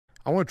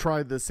I want to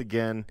try this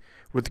again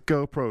with the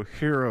GoPro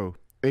Hero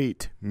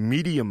 8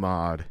 Media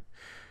Mod.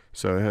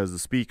 So it has the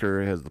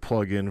speaker, it has the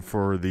plug-in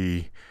for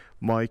the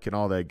mic and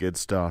all that good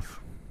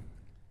stuff.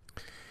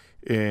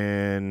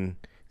 And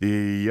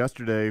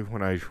yesterday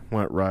when I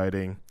went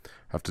riding, I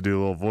have to do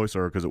a little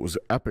voiceover because it was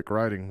epic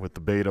riding with the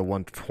Beta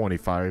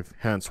 125,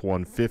 hence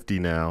 150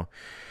 now.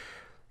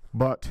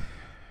 But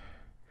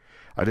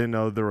I didn't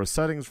know there were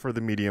settings for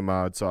the media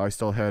mod, so I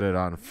still had it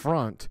on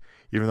front.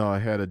 Even though I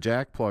had a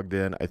jack plugged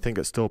in, I think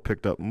it still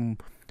picked up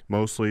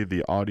mostly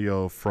the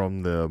audio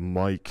from the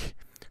mic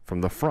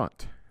from the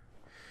front.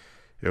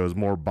 It was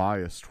more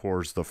biased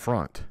towards the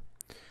front.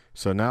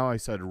 So now I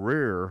said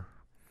rear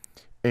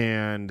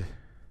and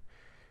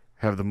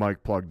have the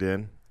mic plugged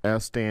in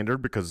as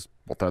standard because,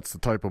 well, that's the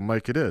type of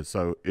mic it is.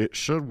 So it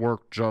should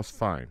work just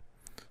fine.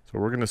 So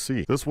we're going to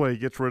see. This way it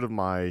gets rid of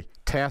my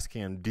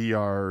Tascam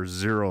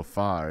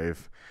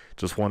DR05.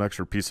 Just one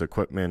extra piece of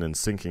equipment and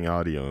syncing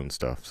audio and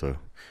stuff. So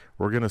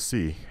we're going to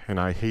see. And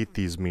I hate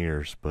these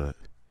mirrors, but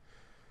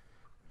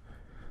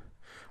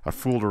I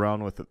fooled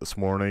around with it this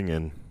morning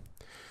and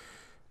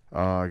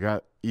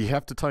you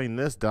have to tighten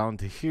this down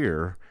to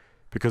here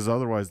because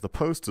otherwise the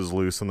post is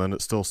loose and then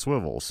it still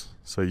swivels.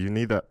 So you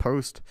need that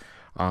post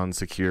on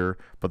secure,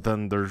 but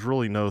then there's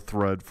really no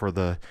thread for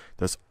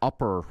this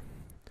upper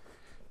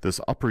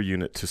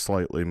unit to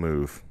slightly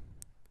move.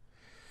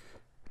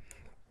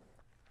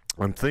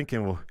 I'm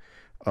thinking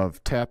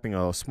of tapping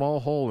a small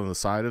hole in the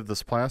side of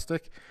this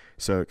plastic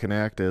so it can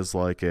act as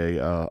like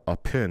a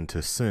pin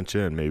to cinch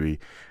in, maybe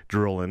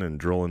drill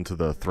into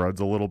the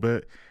threads a little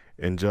bit,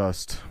 and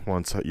just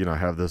once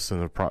have this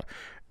in a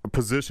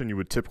position you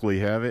would typically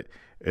have it,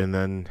 and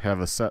then have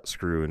a set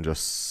screw and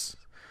just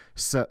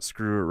set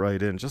screw it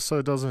right in just so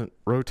it doesn't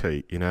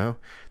rotate.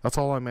 That's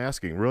all I'm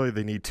asking. Really,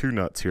 they need two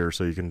nuts here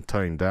so you can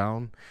tighten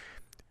down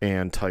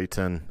and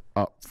tighten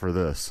up for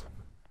this,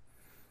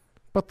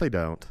 but they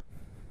don't.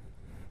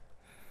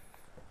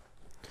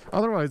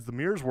 Otherwise the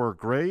mirrors work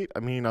great. I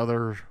mean,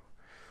 other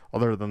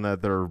than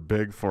that, they're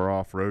big for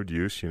off-road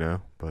use,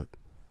 but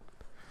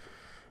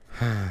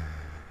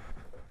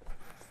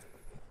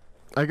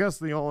I guess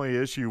the only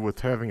issue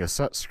with having a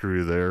set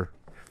screw there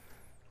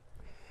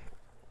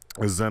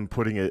is then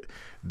putting it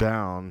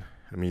down.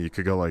 I mean, you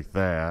could go like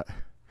that,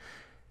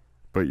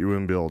 but you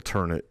wouldn't be able to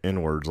turn it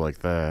inwards like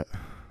that.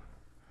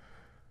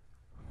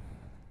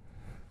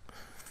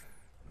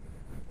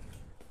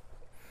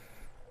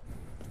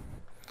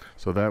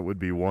 So that would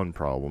be one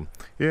problem.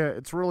 Yeah,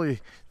 it's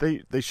really,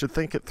 they should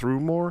think it through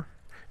more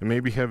and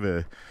maybe have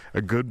a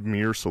good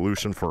mirror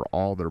solution for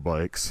all their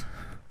bikes.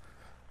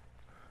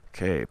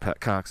 Okay,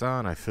 petcock's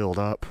on. I filled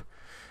up.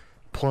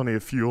 Plenty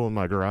of fuel in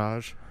my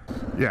garage.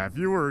 Yeah, if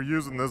you were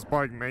using this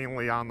bike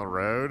mainly on the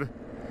road,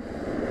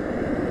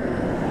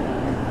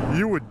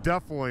 you would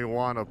definitely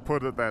want to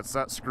put that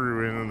set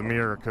screw in the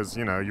mirror because,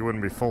 you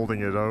wouldn't be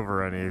folding it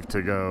over any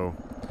to go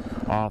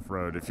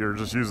off-road if you're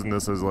just using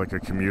this as like a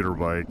commuter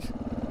bike.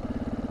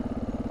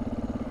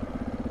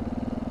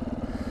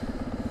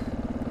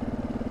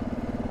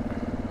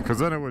 Because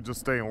then it would just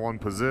stay in one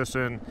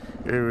position.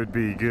 It would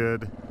be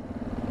good.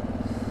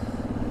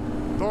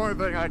 The only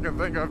thing I can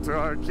think of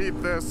to keep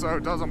this so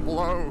it doesn't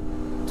blow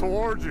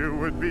towards you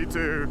would be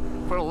to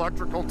put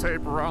electrical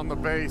tape around the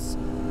base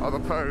of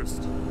the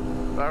post.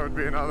 That would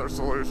be another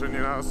solution,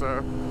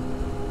 so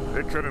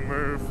it couldn't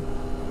move.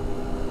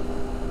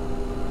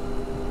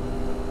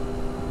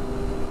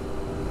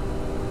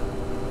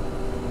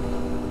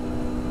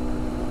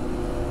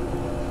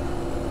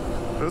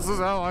 This is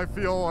how I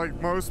feel like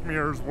most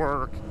mirrors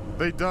work.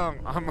 They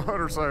don't on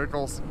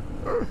motorcycles,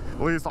 at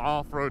least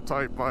off-road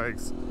type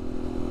bikes.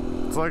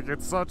 It's like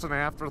it's such an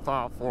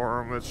afterthought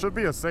for them. It should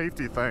be a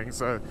safety thing,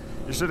 so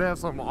you should have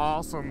some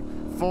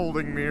awesome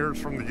folding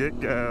mirrors from the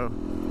get-go.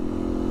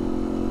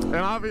 And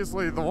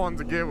obviously the one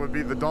to get would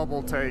be the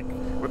double take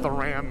with the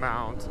ram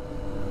mount,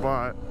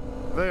 but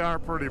they are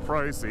pretty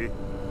pricey.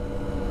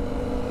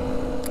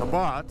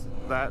 But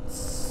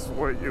that's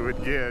what you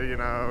would get,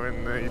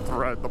 and they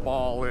thread the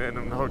ball in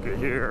and hook it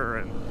here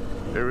and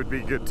it would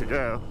be good to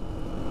go.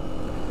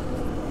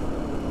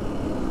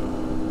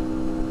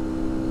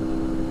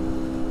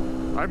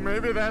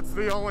 Maybe that's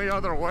the only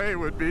other way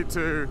would be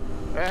to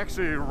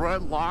actually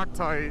red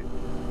Loctite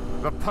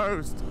the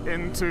post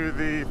into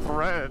the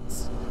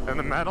threads and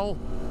the metal,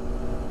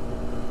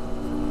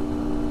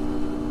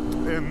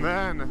 and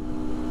then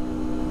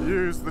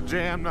use the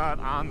jam nut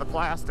on the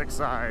plastic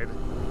side.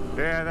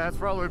 Yeah, that's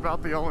probably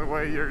about the only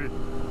way you're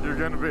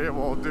going to be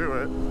able to do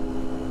it.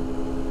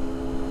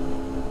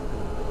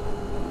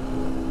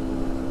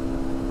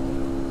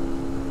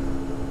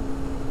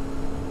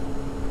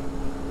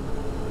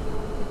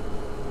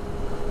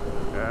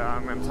 Yeah,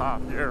 I'm in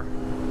top gear.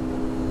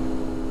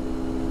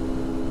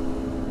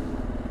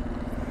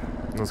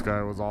 This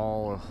guy was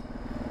all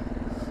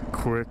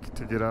quick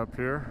to get up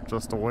here,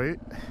 just to wait.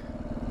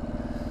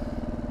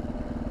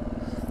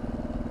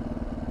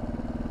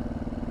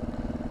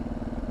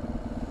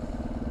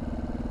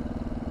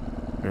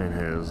 In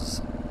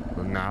his,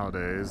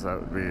 nowadays, that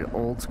would be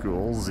old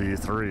school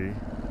Z3.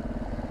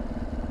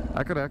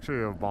 I could actually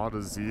have bought a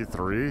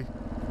Z3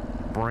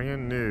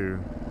 brand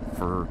new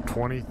for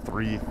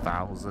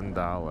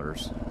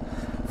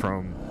 $23,000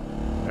 from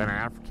an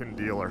African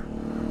dealer.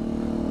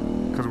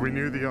 Because we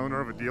knew the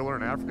owner of a dealer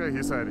in Africa.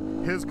 He said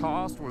his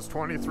cost was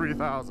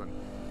 $23,000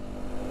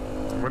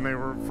 when they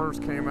were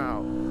first came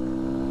out.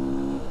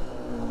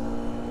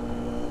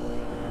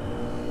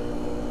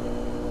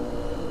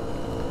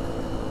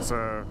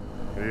 So,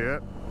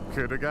 yep,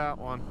 could have got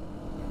one.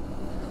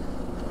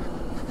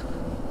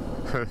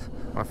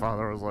 My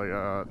father was like,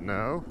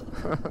 no.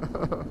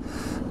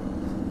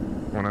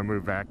 When I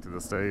moved back to the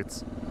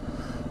States.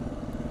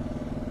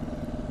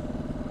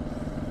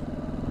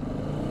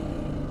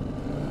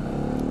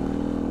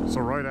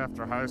 So right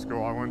after high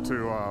school, I went to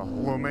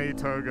Lomé,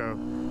 Togo,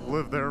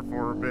 lived there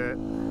for a bit.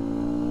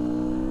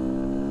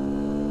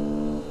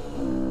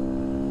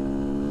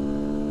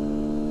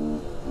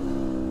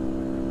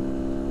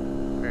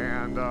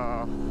 And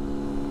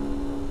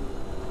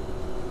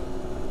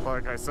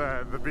like I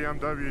said, the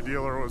BMW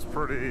dealer was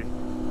pretty,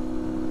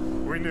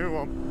 we knew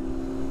him.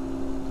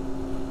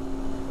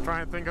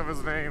 Trying to think of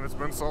his name, it's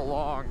been so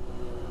long.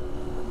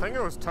 I think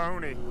it was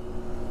Tony.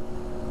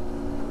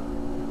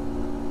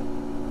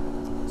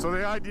 So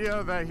the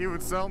idea that he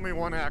would sell me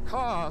one at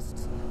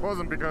cost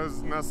wasn't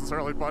because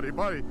necessarily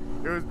buddy-buddy.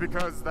 It was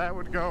because that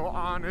would go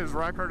on his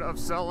record of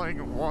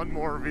selling one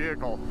more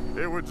vehicle.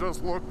 It would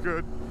just look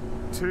good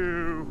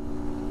to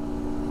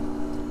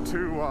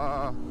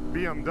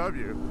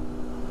BMW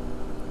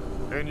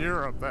in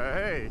Europe that,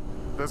 hey,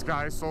 this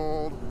guy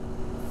sold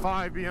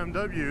 5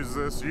 BMWs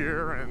this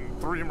year and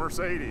 3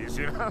 Mercedes,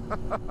 you know?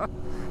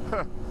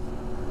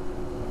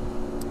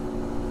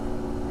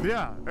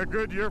 Yeah, a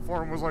good year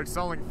for him was like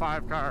selling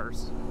 5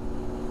 cars.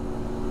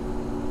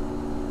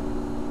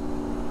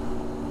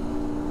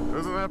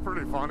 Isn't that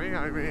pretty funny?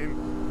 I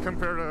mean,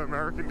 compared to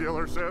American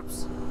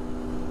dealerships.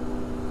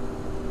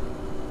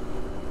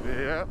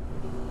 Yep.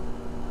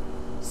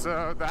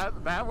 So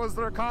that was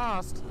their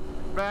cost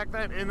back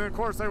then. And of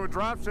course they would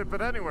drop ship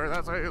it anywhere.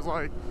 That's why it's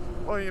like,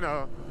 well, you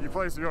know, you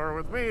place the order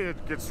with me,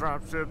 it gets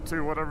drop shipped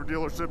to whatever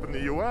dealership in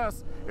the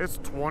US, it's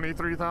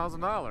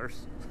 $23,000.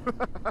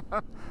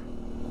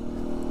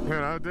 You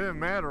know, it didn't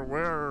matter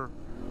where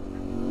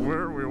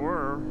we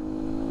were.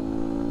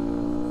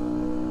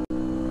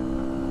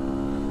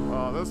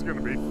 Oh, this is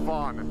gonna be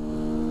fun.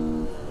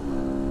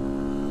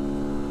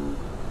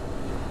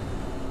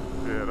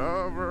 Get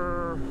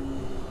over.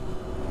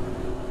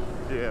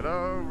 Get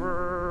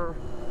over.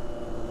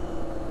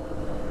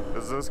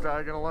 Is this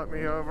guy gonna let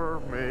me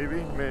over?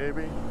 Maybe,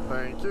 maybe.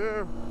 Thank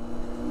you.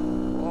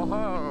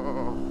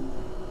 Whoa.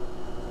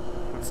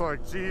 It's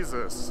like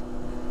Jesus.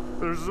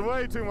 There's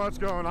way too much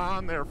going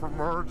on there for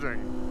merging.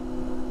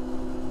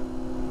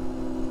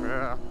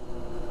 Yeah.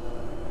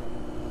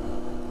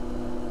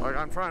 Like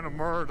I'm trying to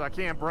merge. I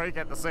can't brake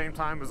at the same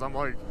time as I'm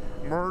like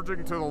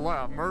merging to the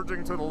left,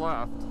 merging to the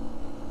left.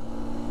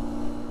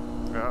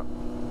 Yeah.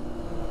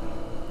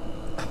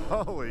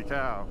 Holy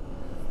cow.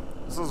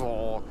 This is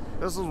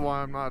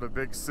why I'm not a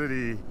big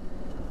city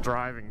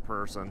driving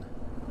person,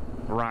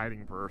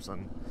 riding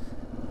person.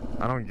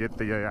 I don't get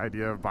the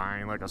idea of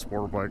buying like a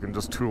sport bike and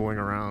just tooling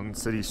around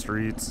city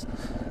streets.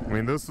 I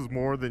mean, this is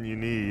more than you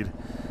need.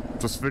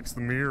 Just fix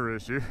the mirror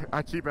issue.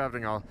 I keep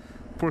having to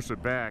push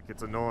it back.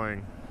 It's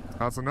annoying.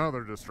 That's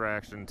another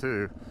distraction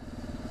too.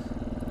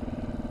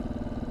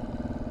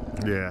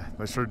 Yeah,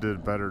 they sure did a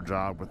better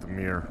job with the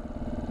mirror.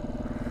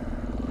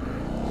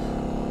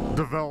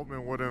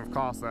 Development wouldn't have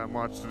cost that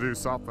much to do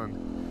something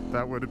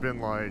that would have been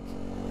like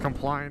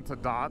compliant to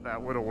DOT.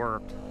 That would have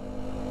worked.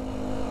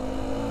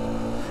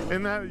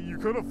 And that you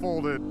could have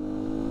folded,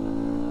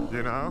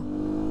 you know?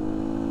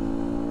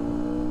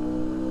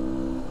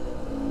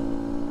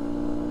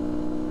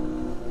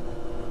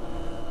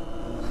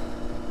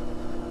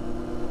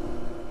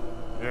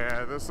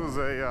 Yeah, this is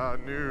a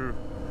new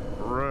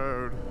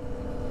road.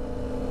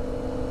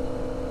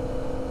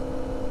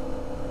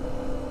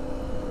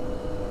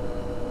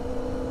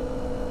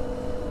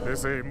 They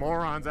say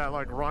morons that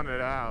like run it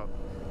out.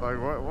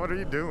 Like, what are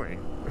you doing?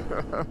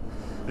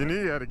 You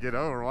knew you had to get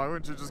over. Why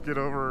wouldn't you just get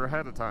over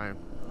ahead of time?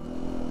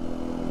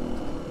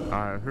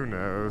 Who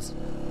knows?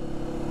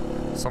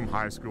 Some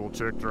high school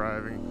chick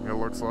driving, it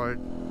looks like.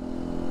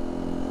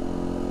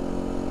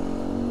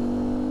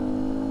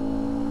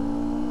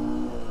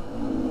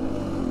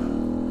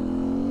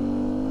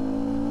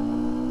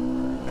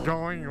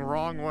 Going the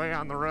wrong way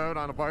on the road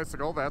on a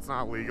bicycle, that's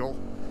not legal.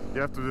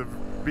 You have to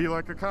be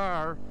like a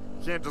car.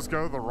 You can't just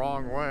go the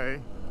wrong way.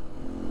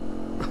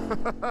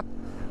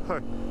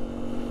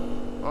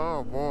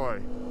 Oh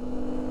boy.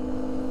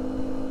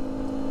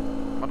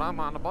 But I'm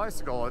on a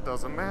bicycle, it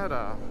doesn't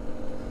matter.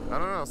 I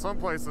don't know, some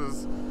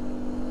places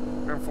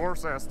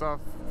enforce that stuff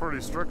pretty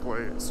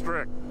strictly.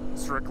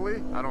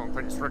 Strictly? I don't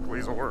think strictly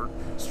is a word.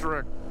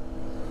 Strict.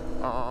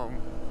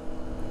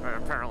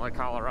 Apparently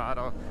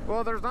Colorado.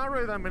 Well, there's not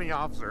really that many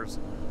officers.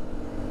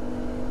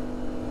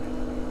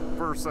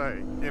 Per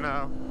se, you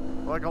know?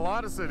 Like a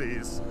lot of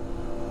cities.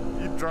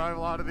 You drive a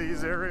lot of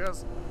these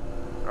areas,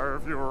 or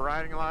if you were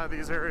riding a lot of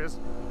these areas,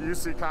 you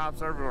see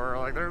cops everywhere.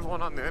 Like there's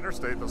one on the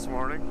interstate this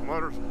morning,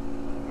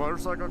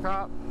 motorcycle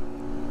cop.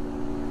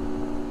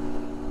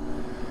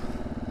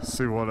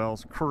 See what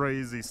else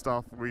crazy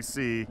stuff we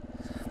see.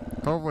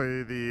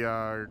 Hopefully the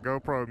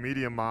GoPro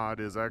Media Mod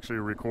is actually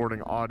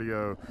recording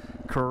audio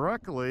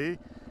correctly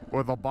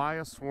with a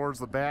bias towards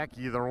the back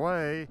either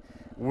way,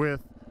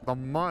 with the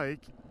mic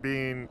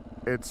being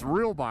it's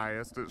real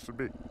biased. It should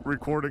be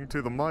recording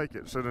to the mic.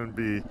 It shouldn't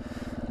be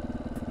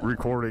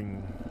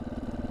recording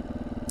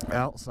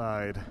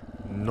outside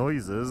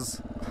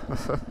noises.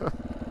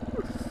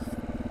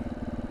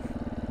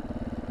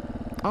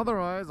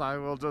 Otherwise, I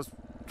will just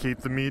keep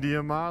the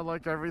media mod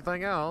like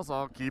everything else.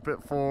 I'll keep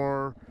it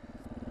for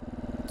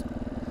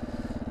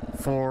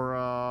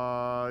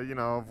you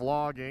know,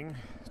 vlogging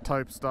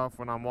type stuff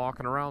when I'm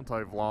walking around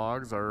type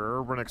vlogs or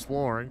urban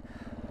exploring,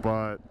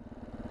 but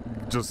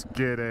just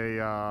get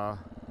a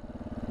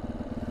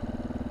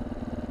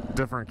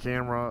different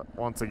camera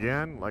once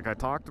again, like I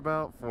talked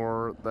about,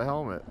 for the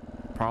helmet.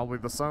 Probably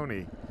the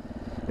Sony.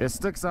 It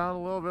sticks out a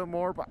little bit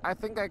more, but I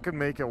think I could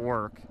make it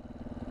work.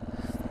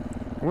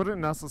 Wouldn't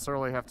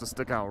necessarily have to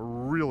stick out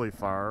really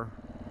far.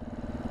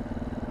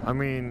 I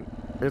mean,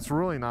 it's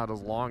really not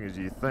as long as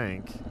you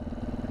think.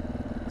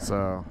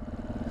 So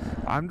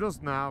I'm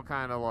just now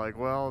kind of like,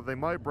 well, they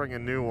might bring a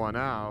new one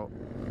out,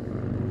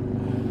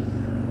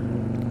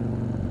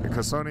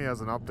 because Sony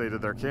hasn't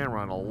updated their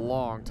camera in a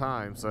long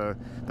time, so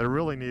they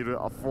really need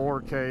a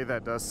 4K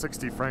that does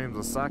 60 frames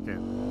a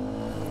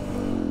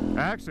second.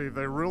 Actually, if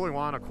they really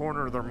want to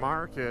corner their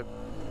market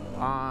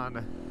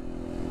on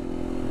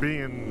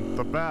being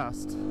the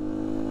best,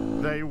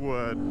 they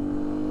would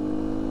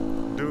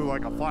do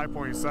like a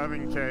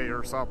 5.7K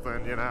or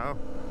something, you know?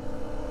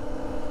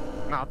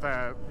 Not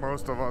that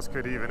most of us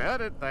could even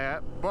edit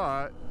that,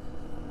 but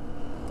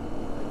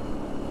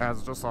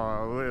as just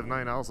if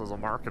nothing else, as a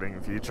marketing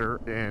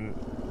feature, and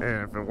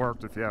if it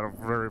worked, if you had a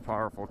very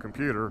powerful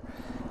computer,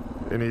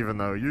 and even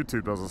though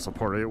YouTube doesn't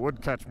support it, it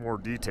would catch more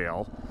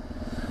detail.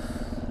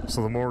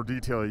 So the more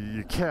detail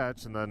you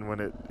catch, and then when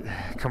it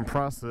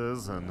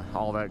compresses and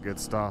all that good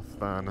stuff,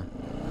 then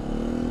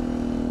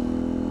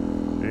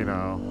you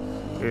know,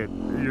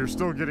 you're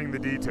still getting the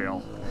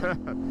detail.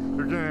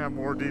 You're gonna have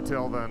more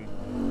detail than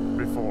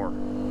before.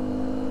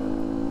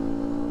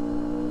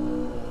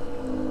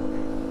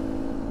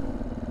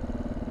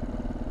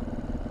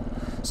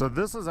 So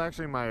this is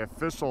actually my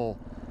official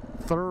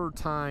third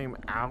time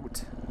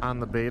out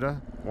on the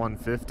Beta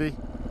 150.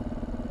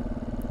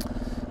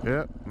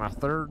 Yep, my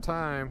third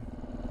time.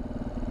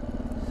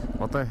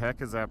 What the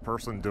heck is that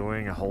person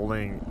doing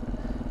holding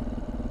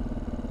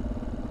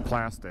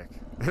plastic?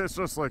 It's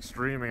just like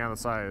streaming on the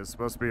side. It's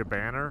supposed to be a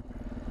banner,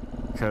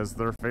 because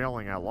they're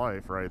failing at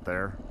life right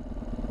there.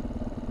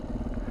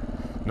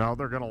 Now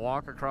they're gonna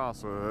walk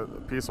across with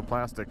a piece of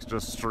plastic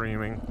just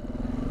streaming.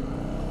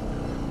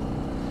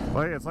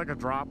 Like it's like a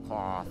drop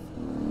cloth.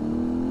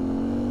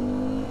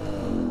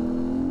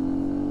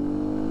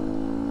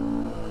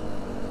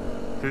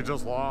 He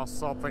just lost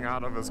something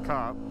out of his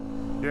cup.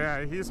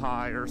 Yeah, he's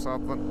high or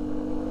something.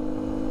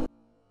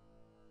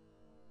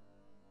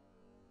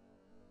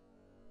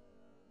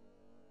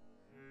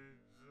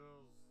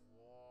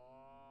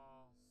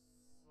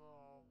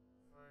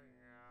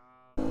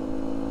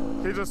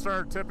 He just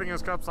started tipping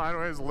his cup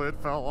sideways, lid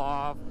fell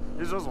off.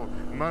 He's just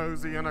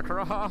moseying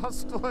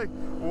across. Like,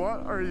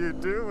 what are you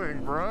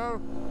doing, bro?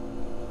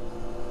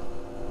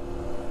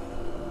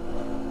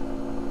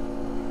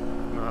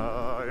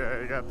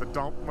 Yeah, you got the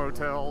dump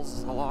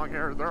motels along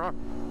here. There are,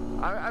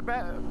 I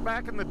bet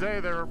back in the day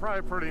they were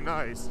probably pretty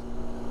nice.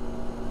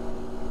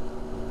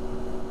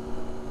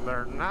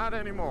 They're not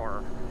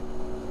anymore.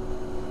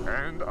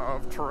 End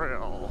of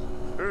trail.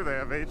 Ooh, they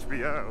have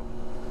HBO.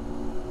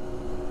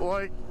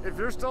 Like, if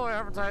you're still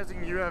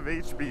advertising you have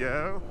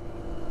HBO,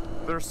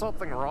 there's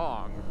something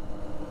wrong.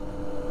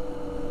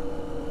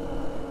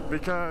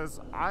 Because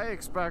I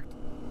expect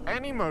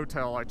any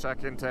motel I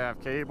check in to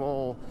have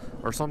cable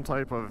or some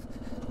type of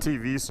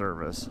TV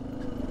service.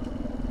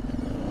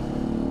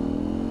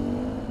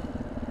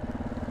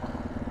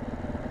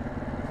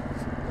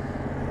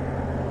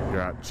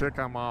 Got chick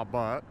on my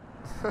butt.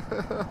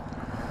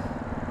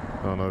 I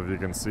don't know if you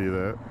can see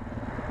that.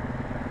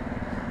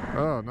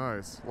 Oh,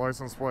 nice.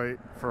 License plate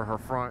for her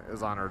front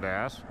is on her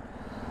dash.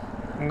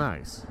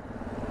 Nice.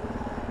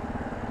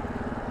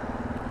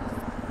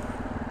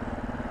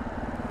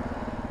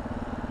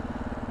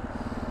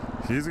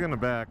 He's gonna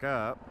back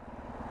up.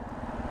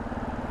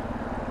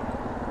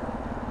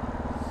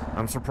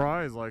 I'm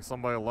surprised like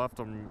somebody left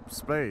him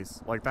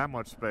space, like that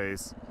much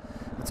space.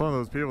 It's one of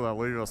those people that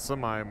leave a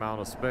semi amount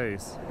of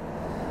space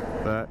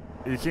that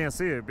you can't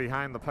see it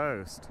behind the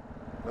post.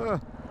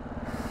 Ugh.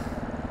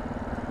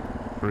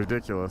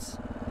 Ridiculous.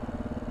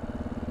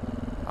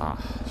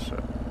 Ah, shit.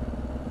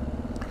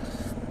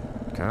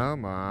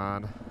 Come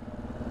on.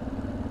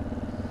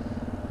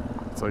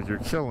 It's like you're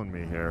killing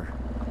me here.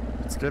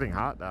 It's getting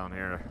hot down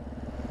here.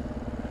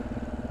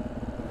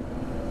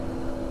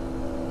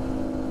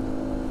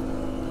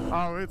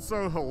 Oh, it's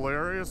so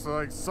hilarious.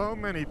 Like, so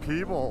many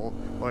people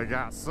like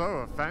got so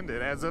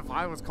offended, as if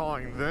I was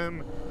calling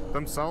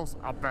themselves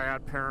a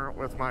bad parent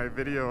with my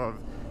video of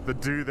the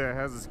dude that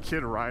has his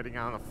kid riding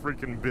on a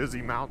freaking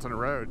busy mountain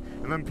road.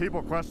 And then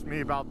people question me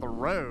about the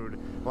road.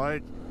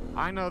 Like,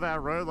 I know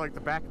that road like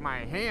the back of my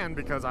hand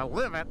because I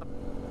live at the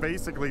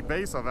basically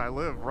base of it. I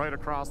live right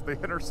across the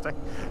interstate.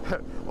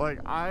 Like,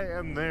 I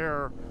am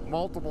there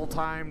multiple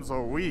times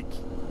a week.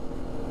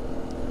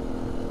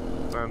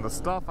 And the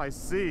stuff I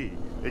see,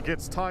 it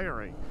gets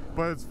tiring.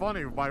 But it's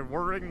funny, by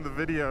wording the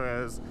video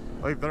as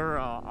like they're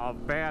a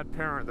bad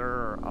parent,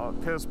 they're a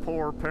piss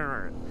poor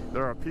parent,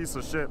 they're a piece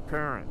of shit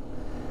parent,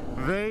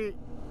 they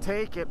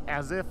take it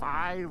as if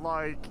I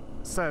like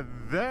said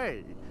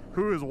they,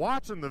 who is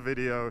watching the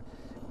video,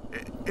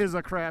 is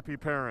a crappy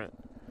parent.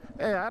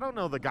 Hey, I don't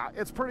know the guy.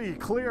 It's pretty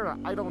clear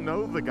I don't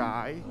know the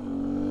guy.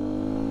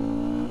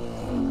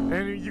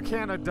 And you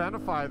can't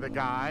identify the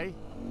guy.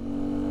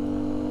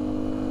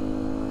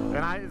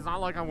 And it's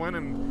not like I went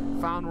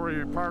and found where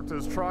he parked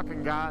his truck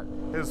and got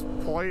his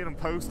plate and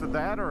posted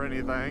that or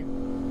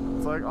anything.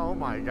 It's like, oh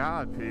my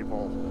God,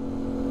 people.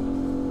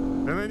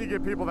 And then you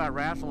get people that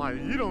rationalize,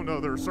 you don't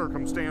know their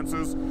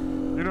circumstances.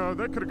 You know,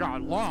 they could have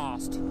got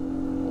lost.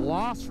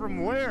 Lost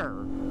from where?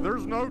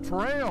 There's no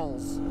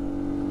trails.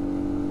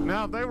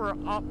 Now, if they were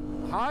up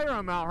higher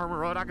on Mount Hermon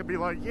Road, I could be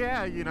like,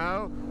 yeah, you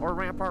know, or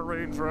Rampart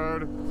Range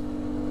Road.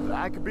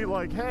 I could be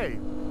like, hey,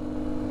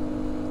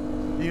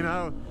 you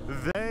know,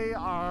 they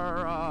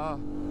are,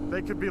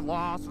 they could be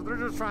lost, or they're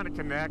just trying to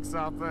connect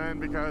something,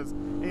 because,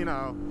 you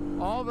know,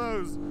 all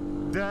those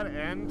dead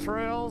end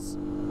trails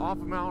off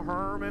of Mount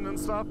Hermon and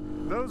stuff,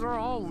 those are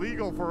all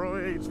legal for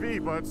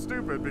OHV, but it's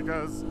stupid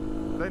because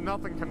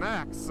nothing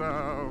connects.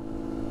 So,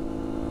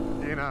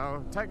 you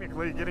know,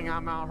 technically getting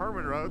on Mount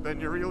Hermon Road,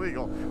 then you're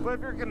illegal. But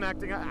if you're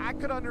connecting, I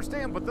could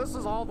understand, but this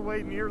is all the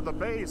way near the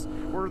base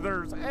where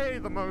there's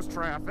the most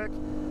traffic.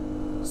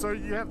 So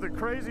you have the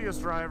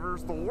craziest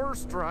drivers, the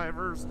worst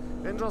drivers,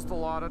 and just a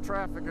lot of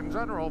traffic in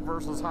general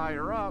versus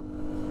higher up.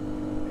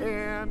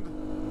 And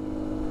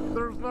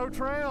there's no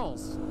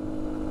trails.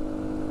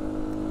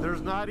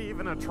 There's not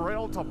even a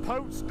trail to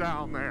post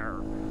down there.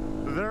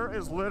 There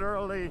is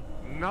literally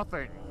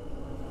nothing.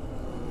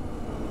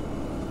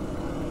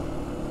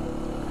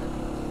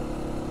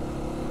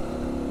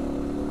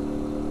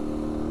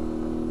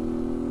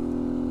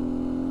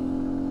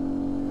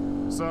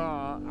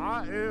 So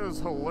it is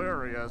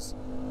hilarious.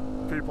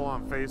 People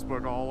on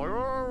Facebook all like,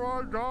 oh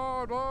my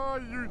God,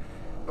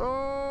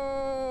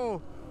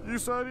 you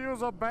said he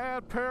was a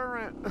bad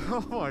parent.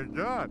 Oh my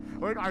God.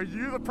 Like, are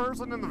you the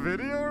person in the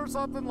video or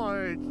something?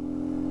 Like,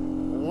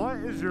 what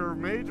is your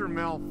major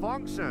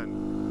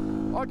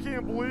malfunction? I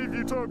can't believe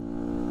you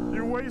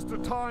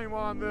wasted time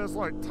on this.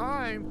 Like,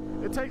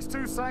 time, it takes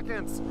 2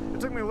 seconds. It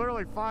took me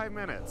literally 5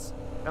 minutes.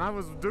 And I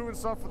was doing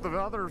stuff with the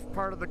other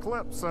part of the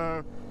clip,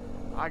 so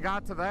I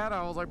got to that,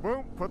 I was like,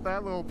 boom, put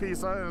that little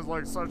piece up. It was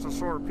like such a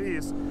short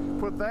piece.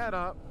 Put that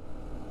up.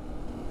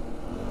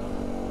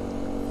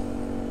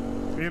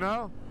 You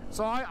know?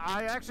 So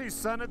I actually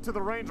sent it to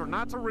the ranger,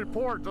 not to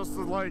report, just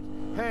to like,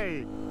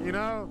 hey, you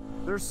know,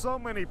 there's so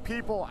many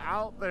people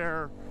out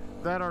there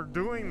that are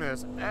doing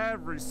this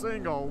every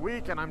single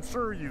week, and I'm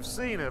sure you've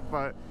seen it,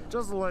 but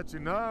just to let you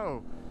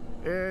know,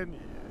 and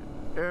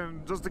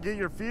just to get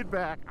your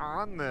feedback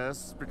on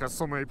this, because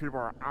so many people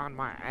are on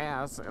my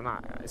ass, and I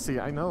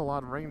know a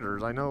lot of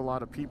rangers, I know a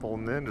lot of people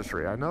in the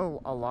industry, I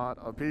know a lot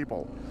of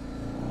people.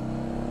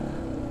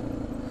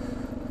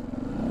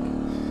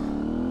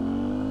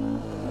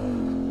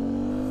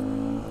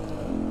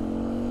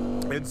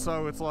 And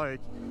so it's like,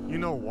 you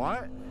know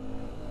what?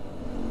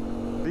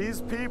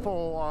 These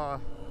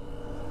people,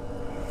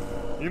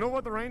 you know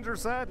what the ranger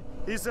said?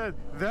 He said,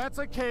 that's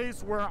a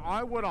case where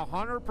I would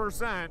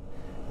 100%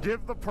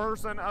 give the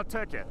person a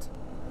ticket.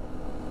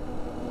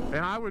 And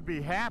I would be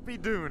happy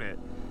doing it.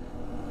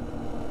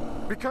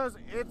 Because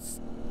it's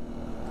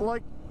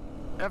like,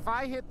 if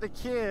I hit the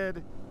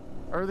kid,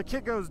 or the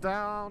kid goes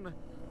down,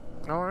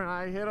 or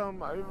I hit him,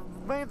 the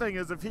main thing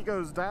is if he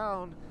goes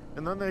down,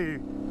 and then they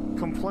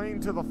complain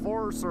to the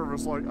Forest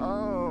Service like,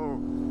 oh,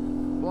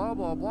 blah,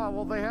 blah, blah.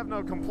 Well, they have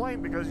no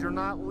complaint because you're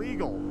not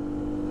legal.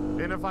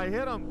 And if I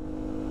hit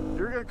them,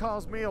 you're going to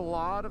cause me a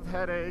lot of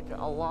headache,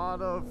 a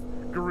lot of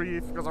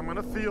grief, because I'm going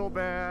to feel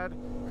bad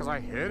because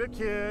I hit a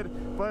kid.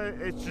 But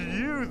it's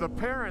you, the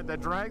parent, that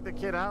dragged the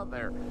kid out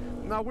there.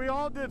 Now, we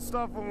all did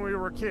stuff when we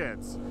were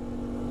kids.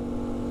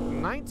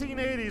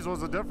 1980s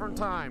was a different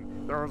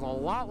time. There was a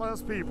lot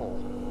less people.